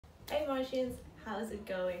Hey Martians, how's it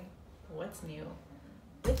going? What's new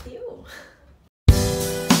with you?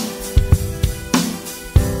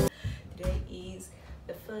 Today is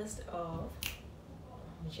the 1st of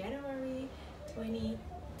January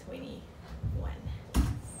 2021.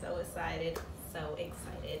 So excited, so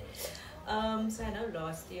excited. So I know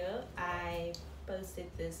last year I posted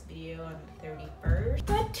this video on the 31st,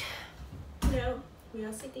 but you know, we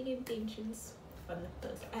are setting intentions from the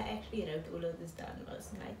first. I actually wrote all of this down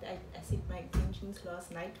last night. I set my intentions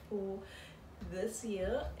last night for this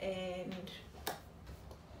year, and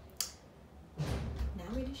now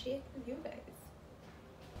I'm going to share it with you guys.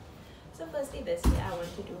 So firstly, this year I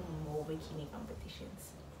want to do more bikini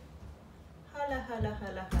competitions. Holla, holla,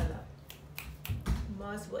 holla, holla.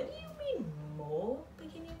 Mars, what do you mean more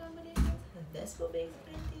bikini competitions? This will be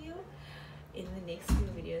explained to you in the next few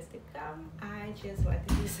videos to come. I just wanted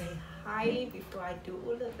to say hi before I do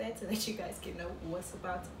all of that so that you guys can know what's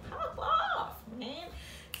about to pop off, man.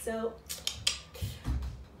 So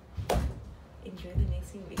enjoy the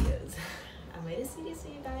next few videos. I made a series for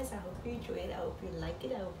you guys. I hope you enjoy it. I hope you like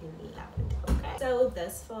it. I hope you love it. Okay. So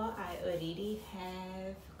thus far, I already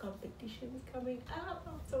have competitions coming up.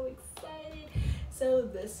 I'm so excited. So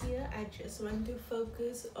this year, I just want to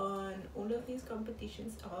focus on all of these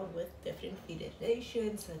competitions are with different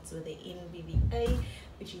federations. That's with the NBBA,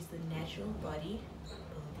 which is the Natural Body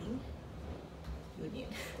Building Union.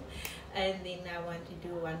 And then I want to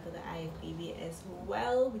do one for the IFBB as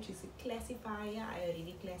well, which is a classifier. I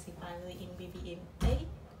already classified the NBBA,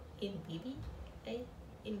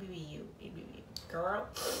 NBBU, girl.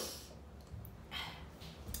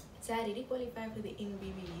 So I already qualified for the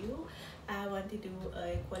NBBU. I want to do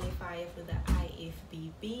a qualifier for the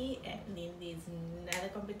IFBB, and then there's another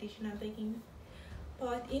competition I'm taking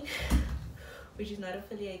part in, which is not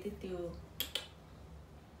affiliated to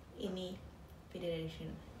any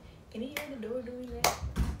federation. Can you hear the door doing that?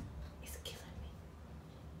 It's killing me.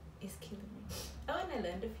 It's killing me. Oh, and I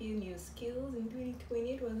learned a few new skills in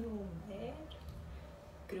 2020. It wasn't all bad.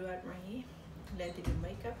 Grew out my hair. Learned to do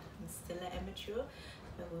makeup. I'm still an amateur,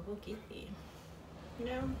 but we will get there. You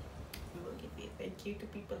know, we will get there. Thank you to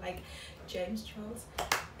people like James Charles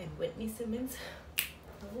and Whitney Simmons.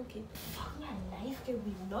 We will get there. Fuck my life, can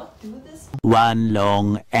we not do this? One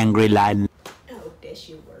long angry line. Oh, that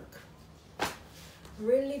should work.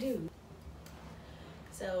 Really do.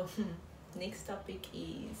 So next topic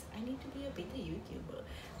is I need to be a better YouTuber.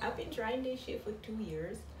 I've been trying this shit for 2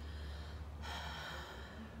 years.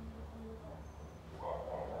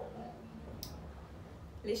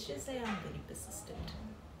 Let's just say I'm very persistent,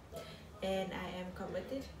 and I am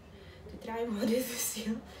committed to try more this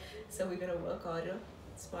year. So we're gonna work harder,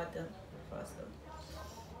 smarter, faster.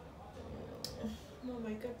 Oh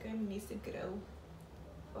my god, game needs to grow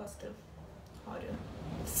faster, harder,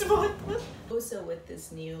 smarter. Also with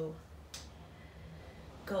this new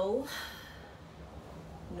goal,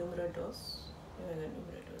 numero dos.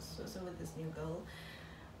 So with this new goal,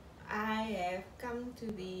 I have come to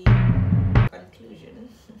the conclusion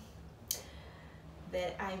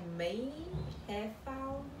that I may have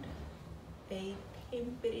found a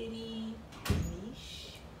temporary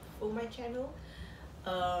niche for my channel,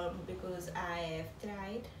 because I have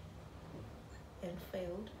tried and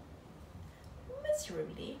failed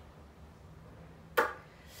miserably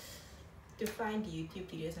to find YouTube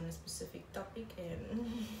videos on a specific topic,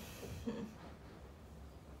 and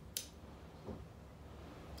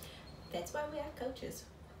that's why we are coaches.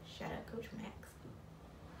 Shout out Coach Max.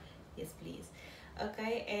 Yes, please.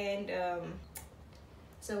 Okay, and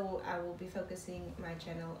so I will be focusing my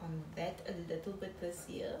channel on that a little bit this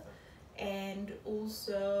year, and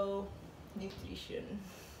also nutrition,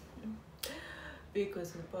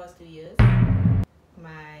 because for the past 2 years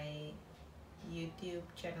my YouTube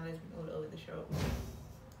channel has been all over the show.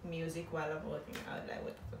 Music while I'm working out, like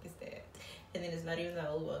what the fuck is that? And then it's not even the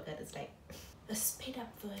whole workout, it's like a sped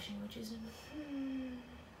up version, which is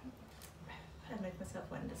I make myself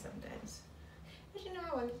wonder sometimes. But you know,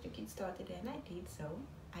 I wanted to get started, and I did, so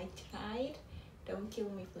I tried. Don't kill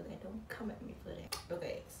me for that, don't come at me for that.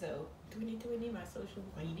 Okay, so 2020, my social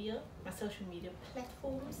media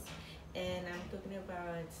platforms, and I'm talking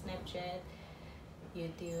about Snapchat,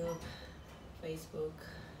 YouTube, Facebook,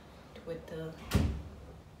 Twitter,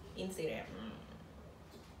 Instagram.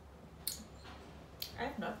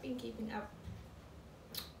 I've not been keeping up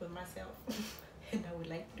with myself and I would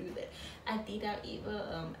like to do that. I did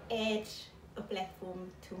however add a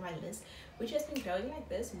platform to my list, which has been growing like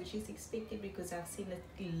this, which is expected because I've seen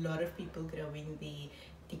a lot of people growing the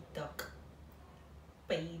TikTok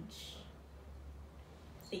page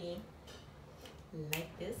thingy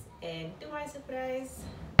like this, and to my surprise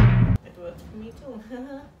worked for me too.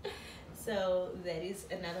 So that is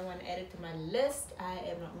another one added to my list. I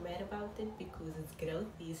am not mad about it because its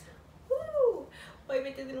growth is way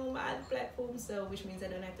better than all my other platforms. So which means I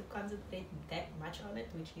don't have to concentrate that much on it,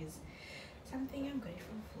 which is something I'm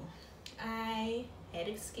grateful for. I had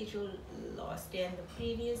it scheduled last year and the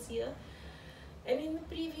previous year. And in the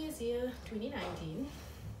previous year, 2019,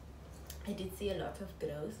 I did see a lot of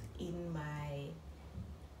growth in my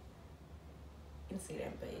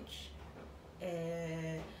Instagram page.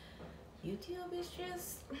 YouTube is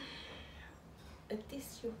just a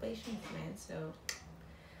test your patience, man. So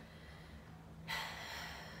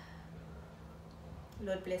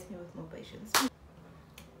Lord bless me with more patience.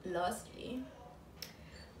 Lastly,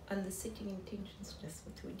 on the setting intentions list for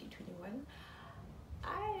 2021,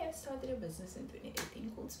 I have started a business in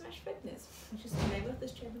 2018 called Smash Fitness, which is the name of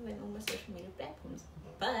this channel and all my social media platforms.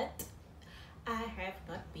 But I have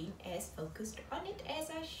not been as focused on it as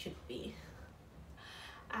I should be.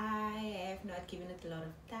 I have not given it a lot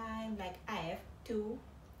of time. Like, I have 2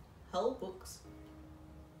 whole books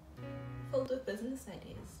filled with business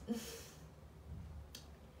ideas.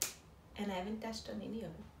 And I haven't touched on any of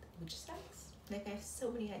it, which sucks. Like, I have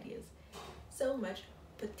so many ideas, so much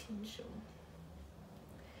potential.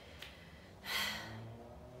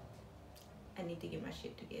 I need to get my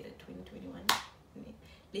shit together. 2021.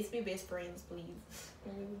 Let's be best friends, please.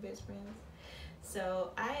 Can we be best friends?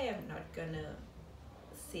 So I am not gonna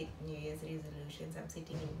set New Year's resolutions. I'm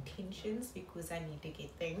setting intentions because I need to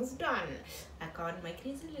get things done. I can't make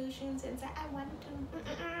resolutions and say I want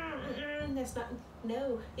to. That's not.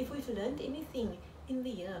 No. If we've learned anything in the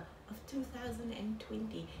year of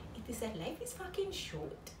 2020, it is that life is fucking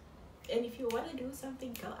short. And if you want to do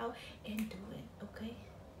something, go out and do it, okay?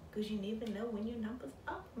 Because you never know when your number's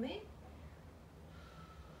up, man.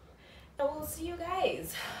 And we'll see you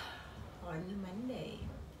guys on Monday.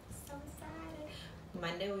 So excited.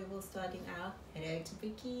 Monday we will starting our Road to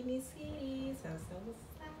Bikini series. I'm so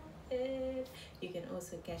excited. You can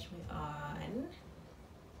also catch me on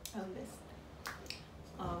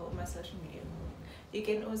my social media. You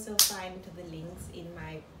can also find the links in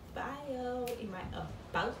my bio, in my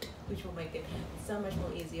about, which will make it so much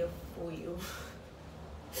more easier for you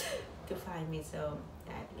to find me. So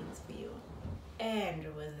that links for you. And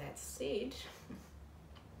with that said,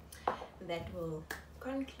 that will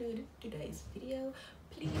conclude today's video.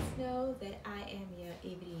 Please know that I am here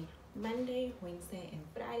every Monday, Wednesday, and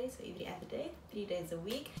Friday, so every other day, 3 days a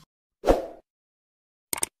week.